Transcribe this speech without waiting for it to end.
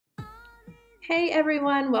Hey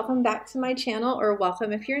everyone, welcome back to my channel, or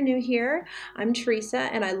welcome if you're new here. I'm Teresa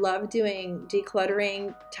and I love doing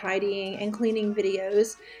decluttering, tidying, and cleaning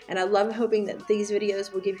videos, and I love hoping that these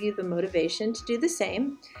videos will give you the motivation to do the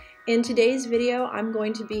same. In today's video, I'm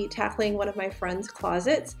going to be tackling one of my friend's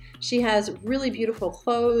closets. She has really beautiful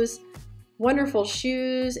clothes, wonderful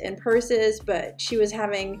shoes and purses, but she was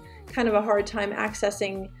having kind of a hard time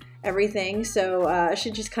accessing everything, so she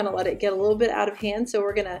just kind of let it get a little bit out of hand. So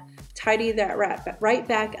we're gonna tidy that right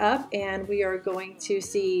back up, and we are going to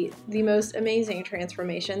see the most amazing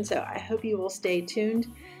transformation. So I hope you will stay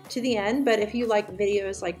tuned to the end. But if you like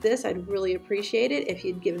videos like this, I'd really appreciate it if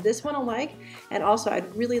you'd give this one a like, and also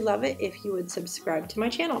I'd really love it if you would subscribe to my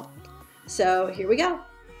channel. So here we go.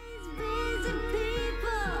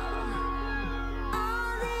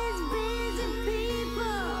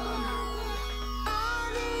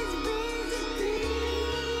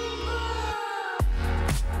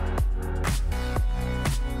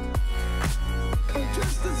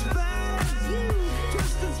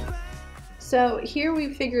 So here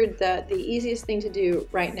we figured that the easiest thing to do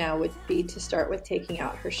right now would be to start with taking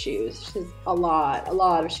out her shoes. She has a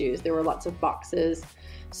lot of shoes. There were lots of boxes.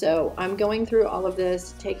 So I'm going through all of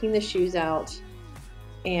this, taking the shoes out,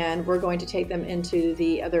 and we're going to take them into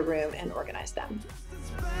the other room and organize them.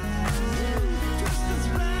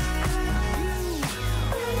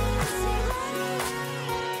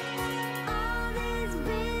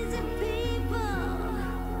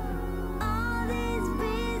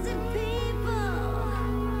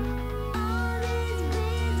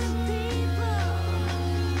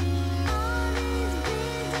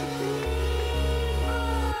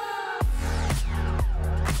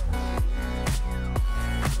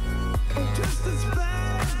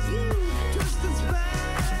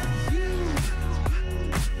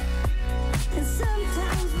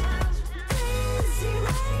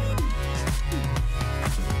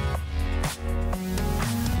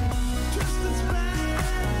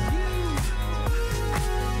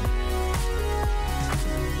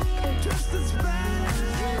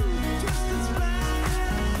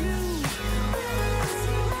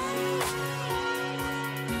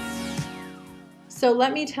 So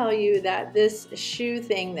let me tell you that this shoe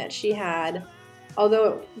thing that she had,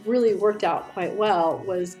 although it really worked out quite well,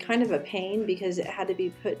 was kind of a pain because it had to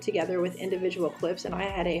be put together with individual clips, and I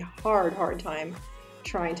had a hard time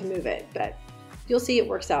trying to move it. But you'll see it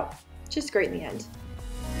works out just great in the end.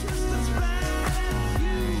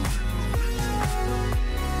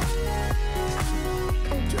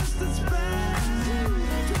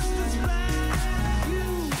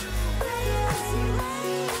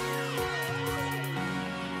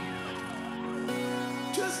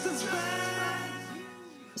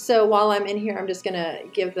 So while I'm in here, I'm just gonna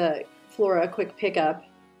give the floor a quick pickup,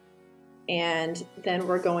 and then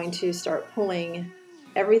we're going to start pulling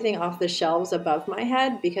everything off the shelves above my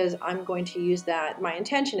head, because I'm going to use that. My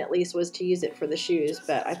intention at least was to use it for the shoes,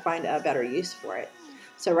 but I find a better use for it.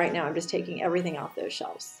 So right now I'm just taking everything off those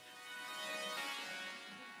shelves.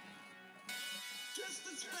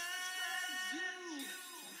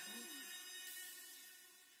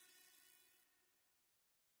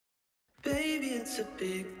 Baby, it's a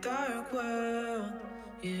big dark world.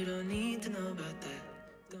 You don't need to know about that.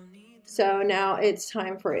 So now it's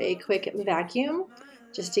time for a quick vacuum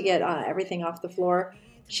just to get everything off the floor.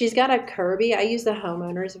 She's got a Kirby. I use the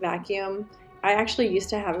homeowner's vacuum. I actually used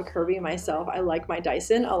to have a Kirby myself. I like my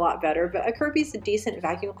Dyson a lot better, but a Kirby's a decent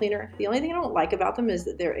vacuum cleaner. The only thing I don't like about them is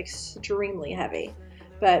that they're extremely heavy.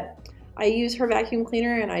 But I use her vacuum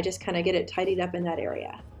cleaner and I just kind of get it tidied up in that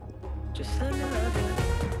area. Just let me love you.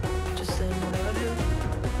 Just let me love you.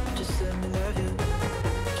 Just let me love you.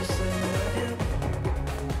 Just let me love you.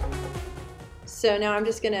 So now I'm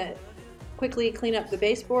just gonna quickly clean up the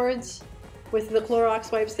baseboards with the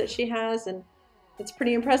Clorox wipes that she has, and it's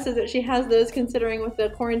pretty impressive that she has those considering with the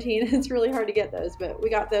quarantine. It's really hard to get those, but we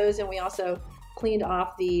got those, and we also cleaned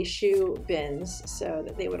off the shoe bins so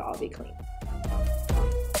that they would all be clean.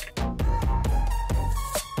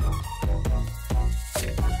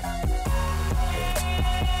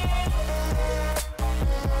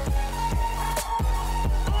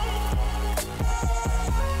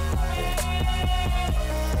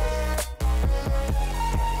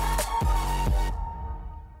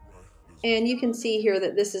 And you can see here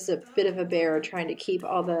that this is a bit of a bear trying to keep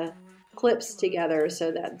all the clips together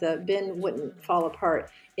so that the bin wouldn't fall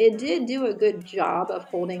apart. It did do a good job of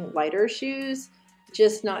holding lighter shoes,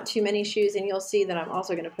 just not too many shoes, and you'll see that I'm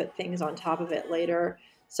also going to put things on top of it later,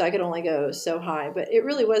 so I could only go so high. But it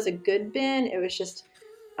really was a good bin. It was just,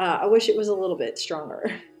 I wish it was a little bit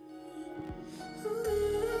stronger.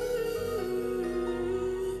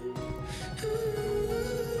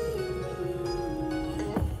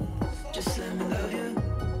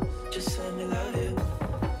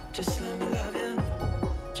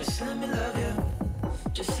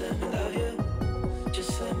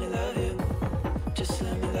 love you. Just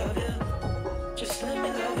let me love you. Just let me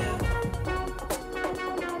love you.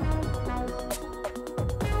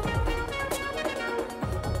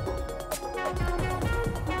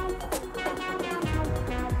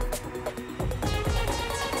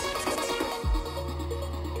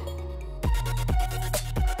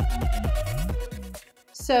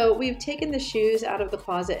 So we've taken the shoes out of the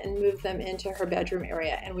closet and moved them into her bedroom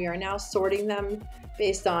area, and we are now sorting them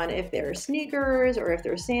based on if they're sneakers or if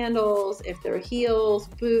they're sandals, if they're heels,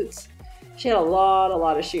 boots. She had a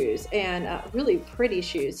lot of shoes, and really pretty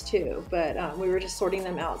shoes too, but we were just sorting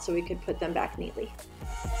them out so we could put them back neatly.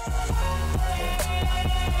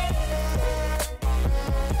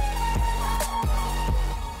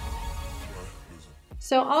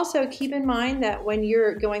 So also keep in mind that when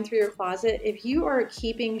you're going through your closet, if you are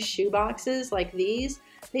keeping shoe boxes like these,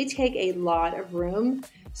 they take a lot of room.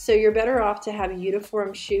 So you're better off to have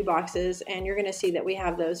uniform shoe boxes, and you're gonna see that we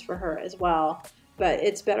have those for her as well. But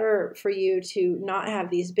it's better for you to not have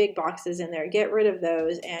these big boxes in there. Get rid of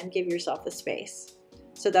those and give yourself the space.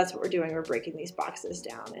 So that's what we're doing. We're breaking these boxes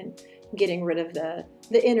down and getting rid of the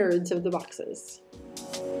innards of the boxes.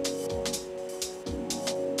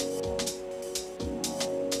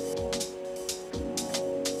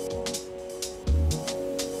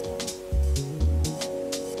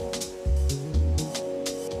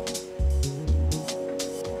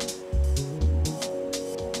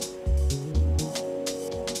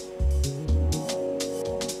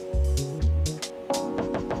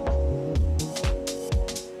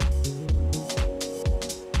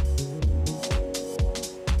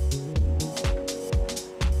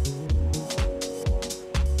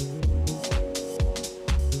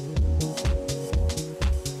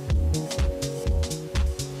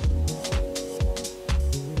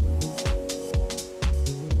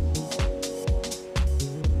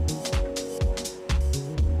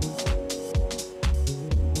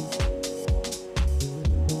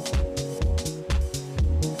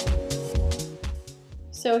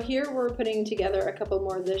 So here we're putting together a couple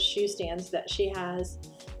more of the shoe stands that she has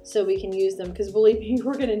so we can use them, because believe me,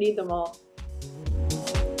 we're going to need them all.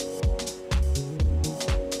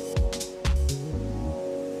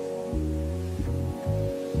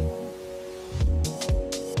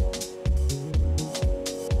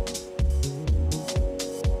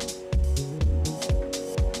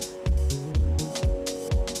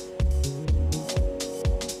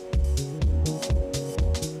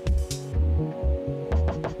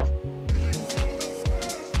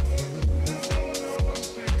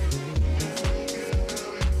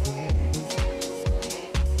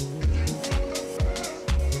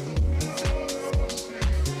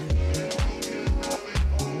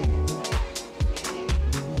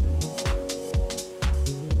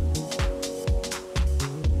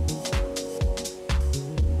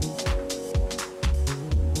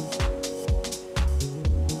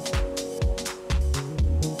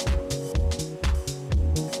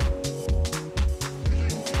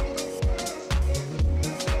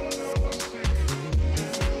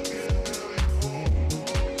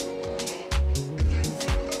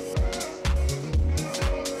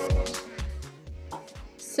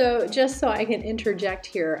 So just so I can interject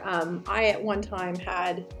here, I at one time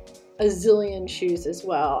had a zillion shoes as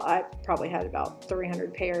well. I probably had about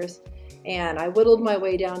 300 pairs, and I whittled my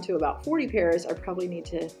way down to about 40 pairs. I probably need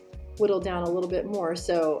to whittle down a little bit more.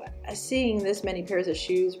 So seeing this many pairs of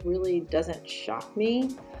shoes really doesn't shock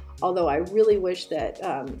me, although I really wish that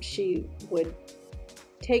she would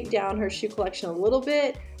take down her shoe collection a little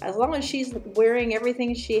bit. As long as she's wearing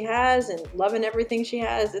everything she has and loving everything she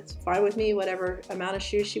has, it's fine with me, whatever amount of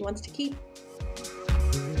shoes she wants to keep.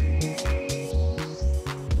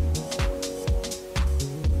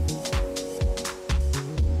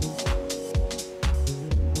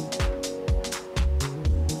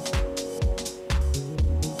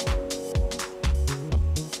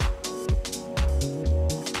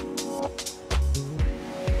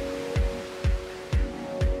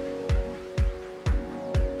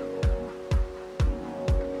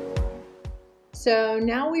 So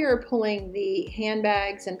now we are pulling the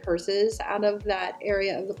handbags and purses out of that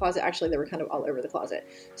area of the closet. Actually, they were kind of all over the closet.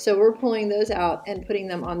 So we're pulling those out and putting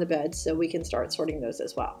them on the bed so we can start sorting those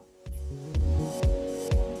as well.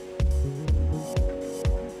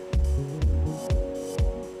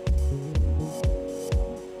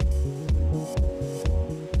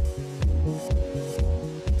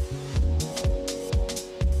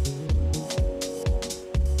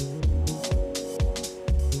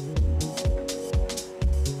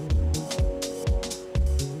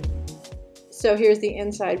 So here's the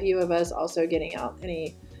inside view of us also getting out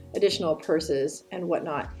any additional purses and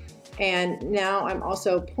whatnot. And now I'm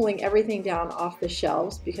also pulling everything down off the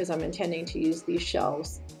shelves because I'm intending to use these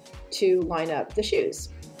shelves to line up the shoes.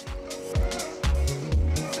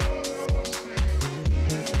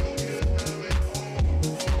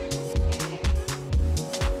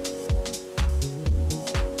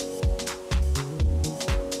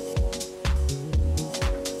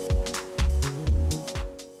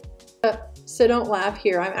 So don't laugh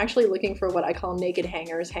here. I'm actually looking for what I call naked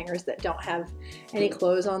hangers, hangers that don't have any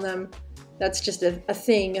clothes on them. That's just a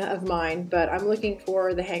thing of mine, but I'm looking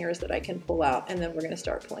for the hangers that I can pull out, and then we're going to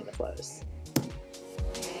start pulling the clothes.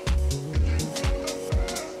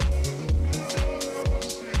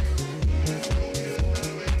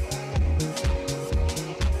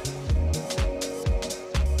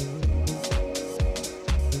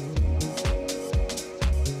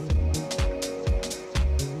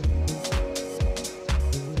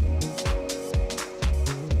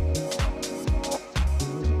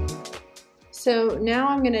 So now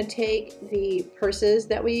I'm going to take the purses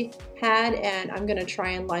that we had and I'm going to try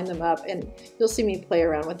and line them up, and you'll see me play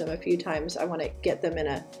around with them a few times. I want to get them in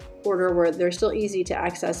a order where they're still easy to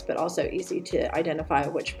access but also easy to identify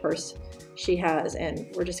which purse she has, and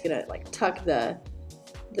we're just going to like tuck the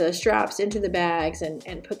straps into the bags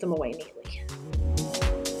and put them away neatly.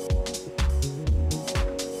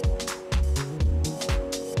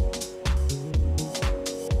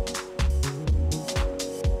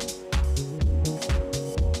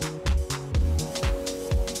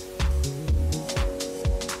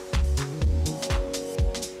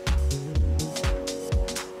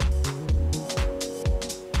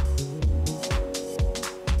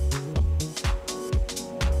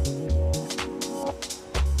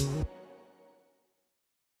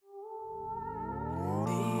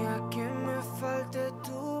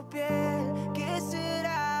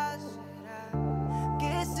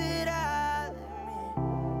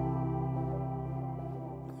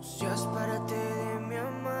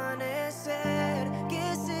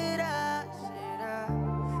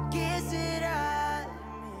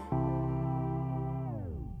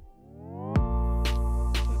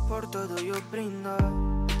 Todo yo brindo,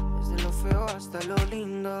 desde lo feo hasta lo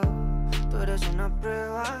lindo. Tú eres una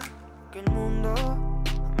prueba que el mundo a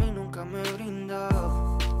mí nunca me brindó.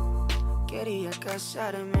 Quería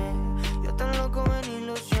casarme, yo tan loco en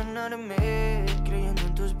ilusionarme, creyendo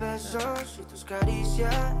en tus besos y tus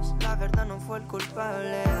caricias. La verdad no fue el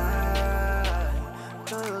culpable. Ay,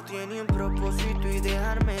 todo tiene un propósito y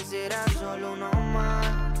dejarme será solo uno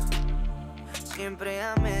más. Siempre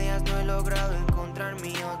a medias no he logrado encontrar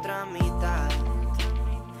mi otra mitad.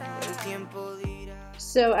 El tiempo dirá.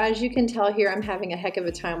 So as you can tell here, I'm having a heck of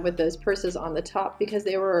a time with those purses on the top because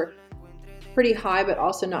they were pretty high but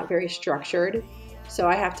also not very structured. So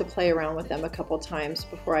I have to play around with them a couple times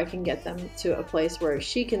before I can get them to a place where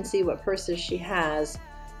she can see what purses she has,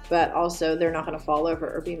 but also they're not going to fall over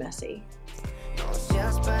or be messy.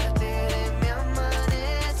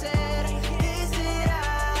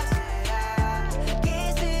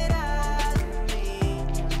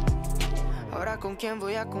 ¿Con quién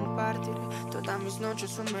voy a compartir todas mis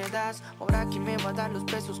noches húmedas? Ahora quién me va a dar los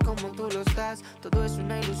besos como tú los das. Todo es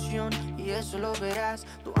una ilusión y eso lo verás.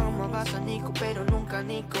 Tú amabas a Nico pero nunca a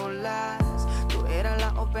Nicolás. Tú eras la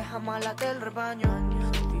oveja mala del rebaño.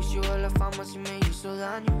 Tu vicio a la fama sí me hizo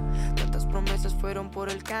daño. Tantas promesas fueron por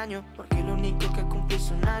el caño, porque lo único que cumplí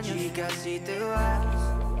son años. Chica, si te vas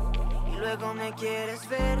y luego me quieres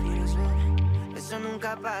ver, eso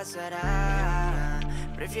nunca pasará.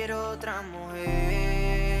 Prefiero otra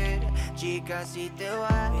mujer. Chica, si te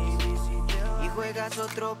vas y juegas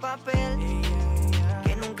otro papel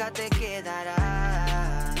que nunca te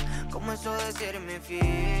quedará, como eso de serme fiel.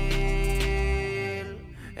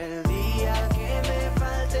 El día que me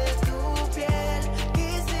falte tu piel,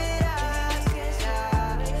 ¿qué será? ¿Qué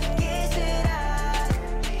será de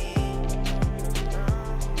mí?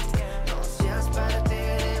 No seas parte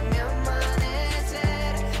de mi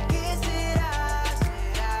amanecer. ¿Qué será?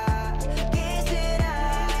 ¿Qué será?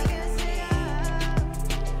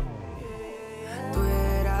 Tú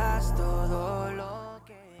eras todo lo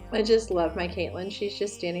que I just love my Caitlin. She's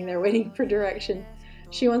just standing there waiting for direction.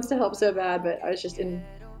 She wants to help so bad, but I was just in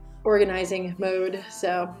organizing mode,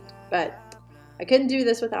 but I couldn't do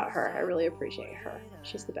this without her. I really appreciate her.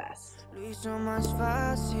 She's the best. lo hizo más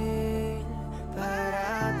fácil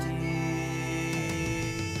para ti.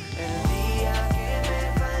 El día que me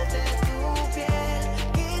falte tu piel,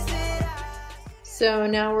 ¿qué será? So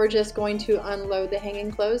now we're just going to unload the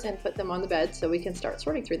hanging clothes and put them on the bed so we can start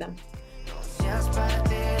sorting through them. No seas parte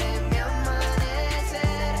de mi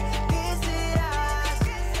amanecer. ¿Qué será?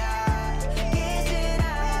 ¿Qué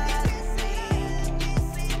será de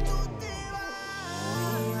mí?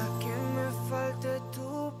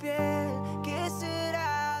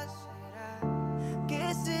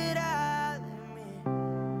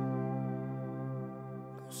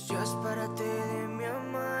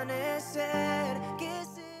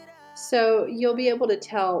 So you'll be able to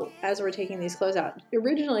tell as we're taking these clothes out.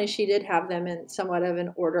 Originally, she did have them in somewhat of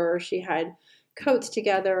an order. She had coats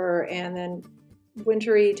together and then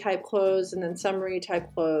wintry type clothes and then summery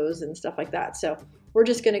type clothes and stuff like that. So we're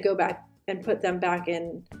just going to go back and put them back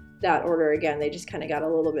in that order again. They just kind of got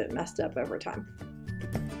a little bit messed up over time.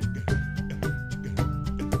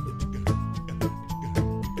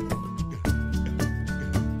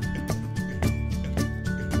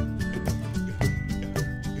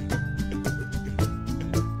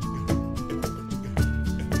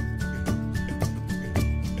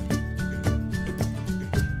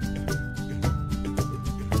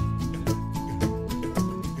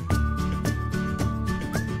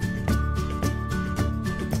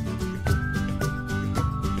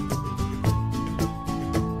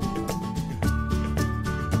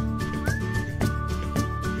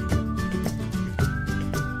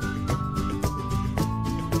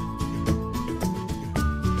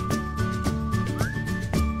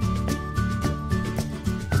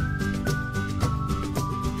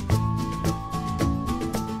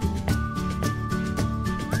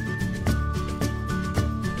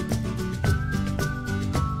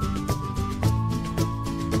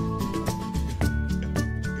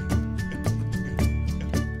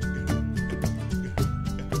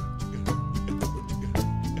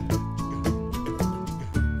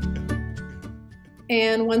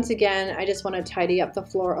 And once again, I just want to tidy up the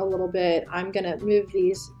floor a little bit. I'm going to move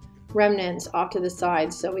these remnants off to the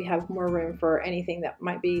side so we have more room for anything that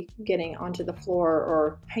might be getting onto the floor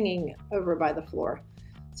or hanging over by the floor.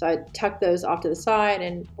 So I tuck those off to the side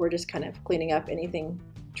and we're just kind of cleaning up anything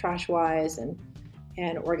trash-wise and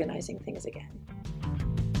organizing things again.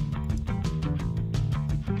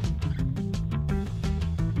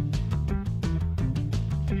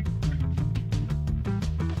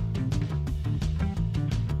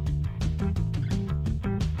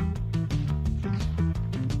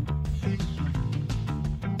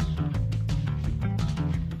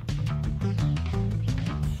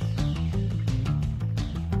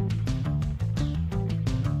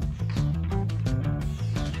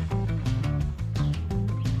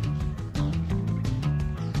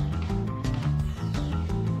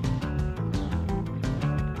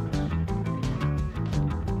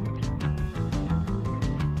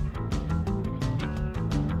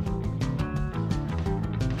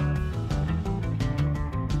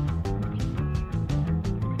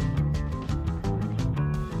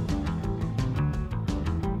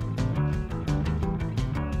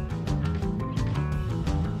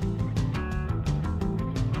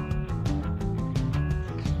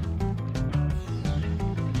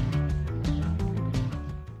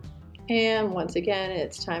 And once again,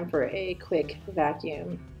 it's time for a quick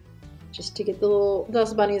vacuum just to get the little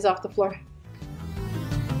dust bunnies off the floor.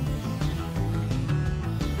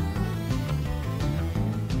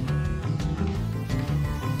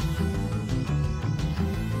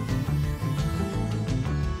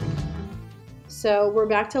 So we're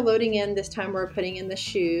back to loading in. This time we're putting in the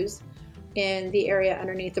shoes in the area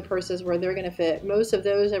underneath the purses where they're going to fit. Most of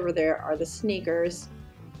those over there are the sneakers.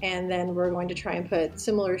 And then we're going to try and put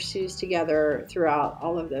similar shoes together throughout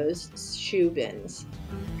all of those shoe bins.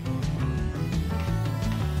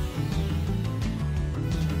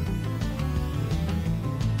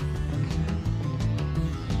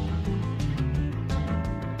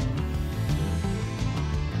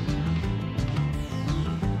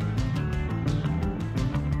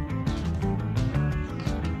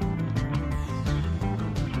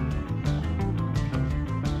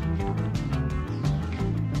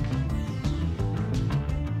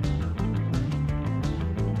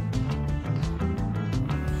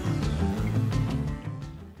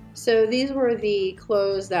 So these were the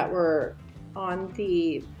clothes that were on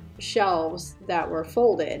the shelves that were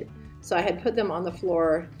folded. So I had put them on the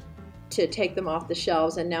floor to take them off the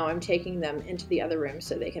shelves, and now I'm taking them into the other room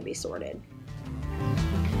so they can be sorted.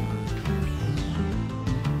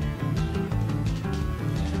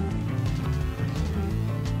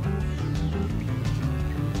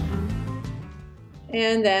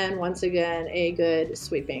 And then once again, a good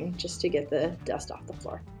sweeping just to get the dust off the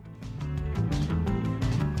floor.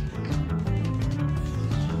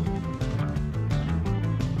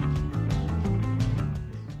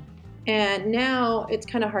 And now it's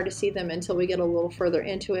kind of hard to see them until we get a little further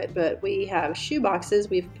into it, but we have shoe boxes.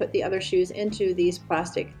 We've put the other shoes into these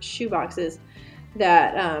plastic shoe boxes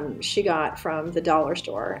that she got from the dollar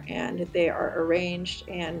store, and they are arranged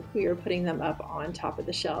and we are putting them up on top of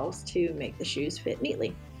the shelves to make the shoes fit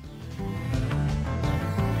neatly.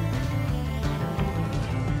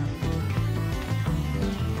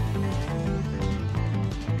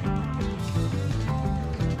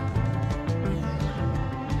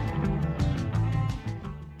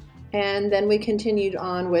 And then we continued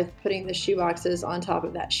on with putting the shoe boxes on top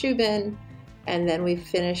of that shoe bin, and then we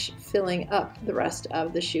finished filling up the rest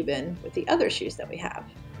of the shoe bin with the other shoes that we have.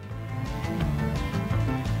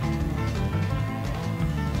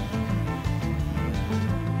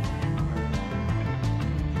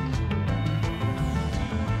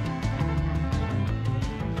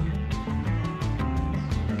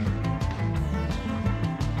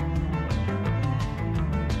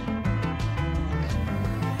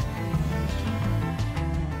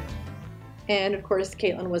 And of course,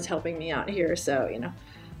 Caitlin was helping me out here, so, you know,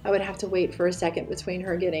 I would have to wait for a second between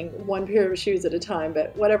her getting one pair of shoes at a time,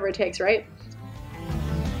 but whatever it takes, right?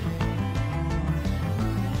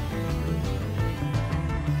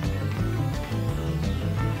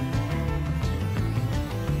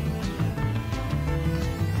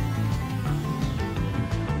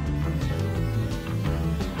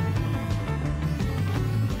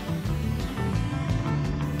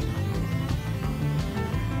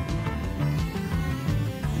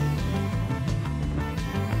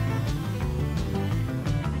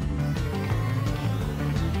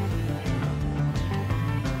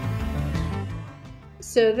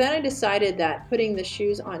 So then I decided that putting the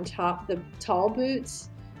shoes on top, the tall boots,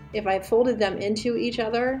 if I folded them into each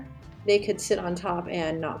other, they could sit on top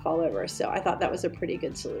and not fall over. So I thought that was a pretty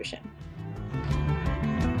good solution.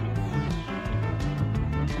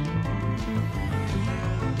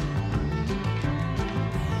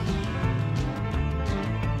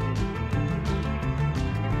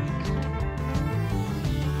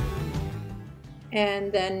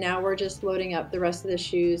 And then now we're just loading up the rest of the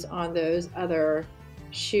shoes on those other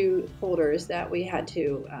shoe holders that we had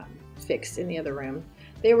to fix in the other room.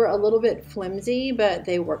 They were a little bit flimsy, but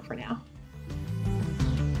they work for now.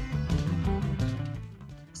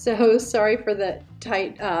 So sorry for the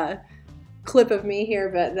tight clip of me here,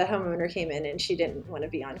 but the homeowner came in and she didn't want to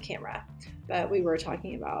be on camera. But we were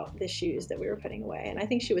talking about the shoes that we were putting away, and I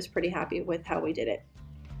think she was pretty happy with how we did it.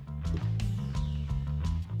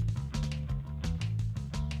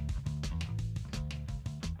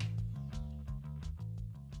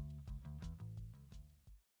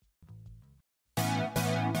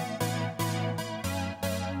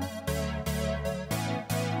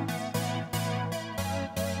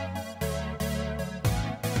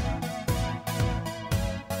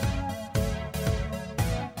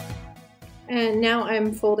 And now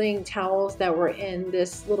I'm folding towels that were in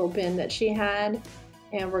this little bin that she had,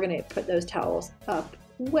 and we're going to put those towels up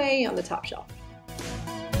way on the top shelf.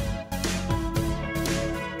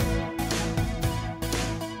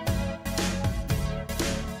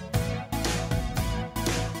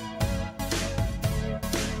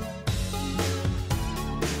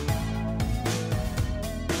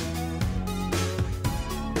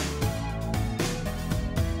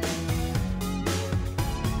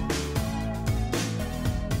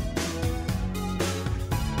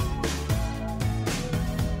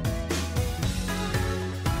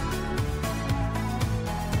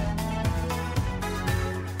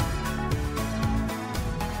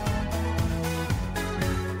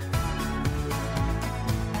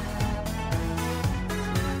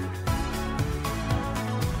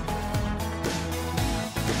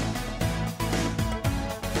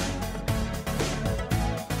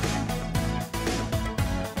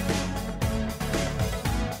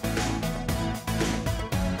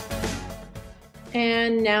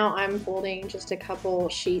 And now I'm folding just a couple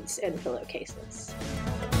sheets and pillowcases.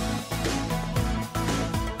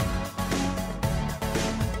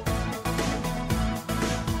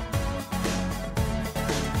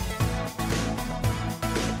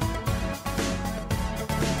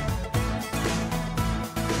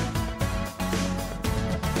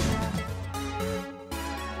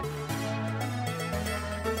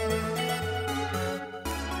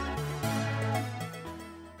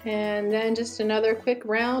 And then just another quick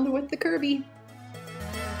round with the Kirby.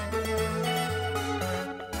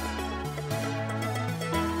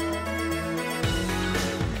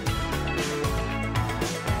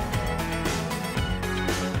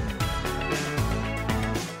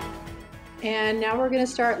 And now we're going to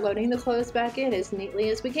start loading the clothes back in as neatly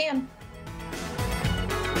as we can.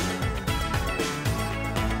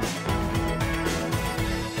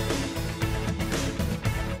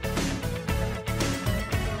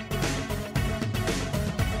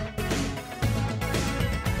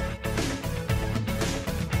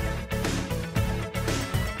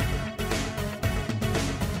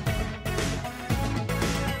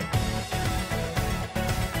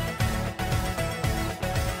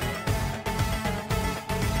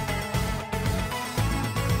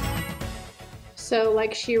 So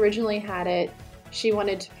like she originally had it, She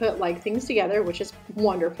wanted to put like things together, which is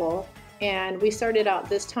wonderful. And we started out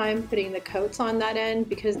this time putting the coats on that end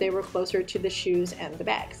because they were closer to the shoes and the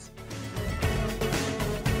bags.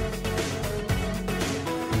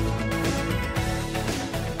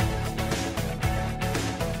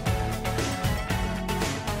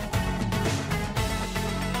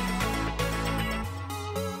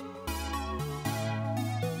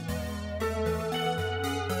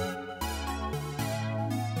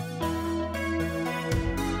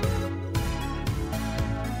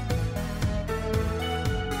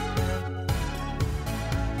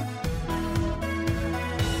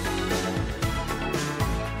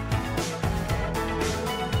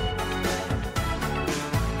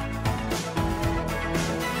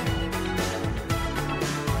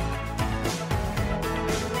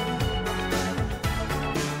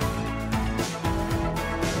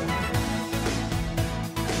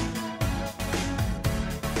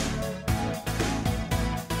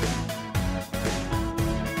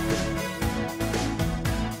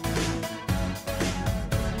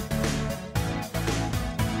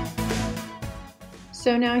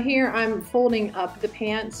 So now here I'm folding up the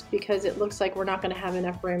pants because it looks like we're not going to have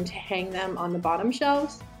enough room to hang them on the bottom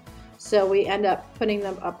shelves. So we end up putting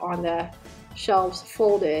them up on the shelves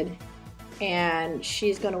folded, and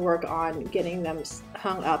she's going to work on getting them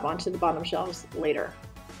hung up onto the bottom shelves later.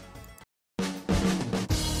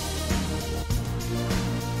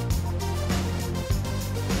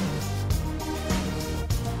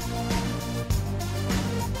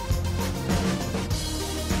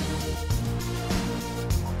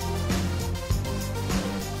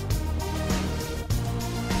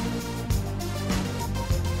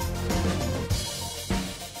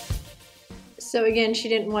 So again, she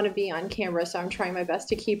didn't want to be on camera, so I'm trying my best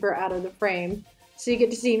to keep her out of the frame. So you get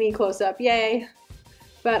to see me close up, yay!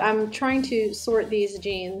 But I'm trying to sort these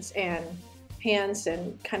jeans and pants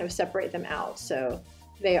and kind of separate them out so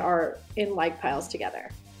they are in like piles together.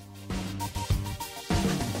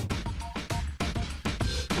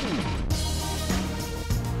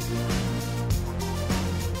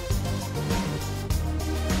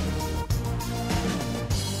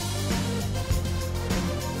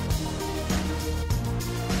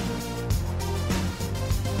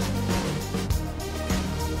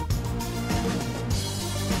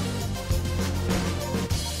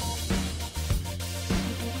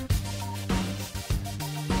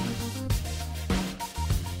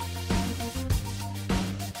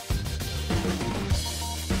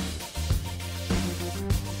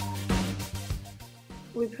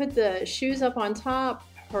 We put the shoes up on top,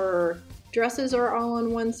 her dresses are all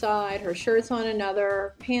on one side, her shirts on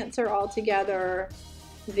another, pants are all together,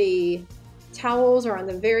 the towels are on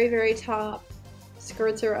the very, very top,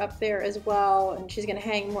 skirts are up there as well, and she's going to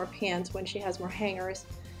hang more pants when she has more hangers.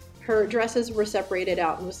 Her dresses were separated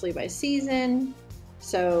out mostly by season,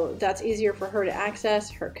 so that's easier for her to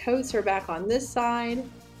access. Her coats are back on this side,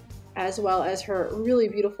 as well as her really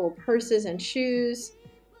beautiful purses and shoes.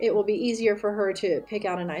 It will be easier for her to pick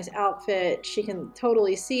out a nice outfit. She can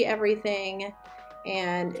totally see everything,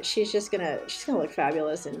 and she's gonna look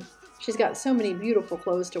fabulous, and she's got so many beautiful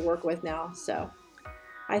clothes to work with now. So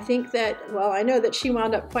I think that, well, I know that she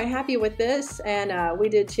wound up quite happy with this, and we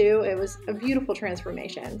did too. It was a beautiful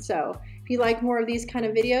transformation. So if you like more of these kind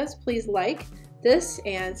of videos, please like this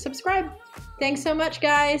and subscribe. Thanks so much,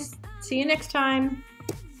 guys. See you next time.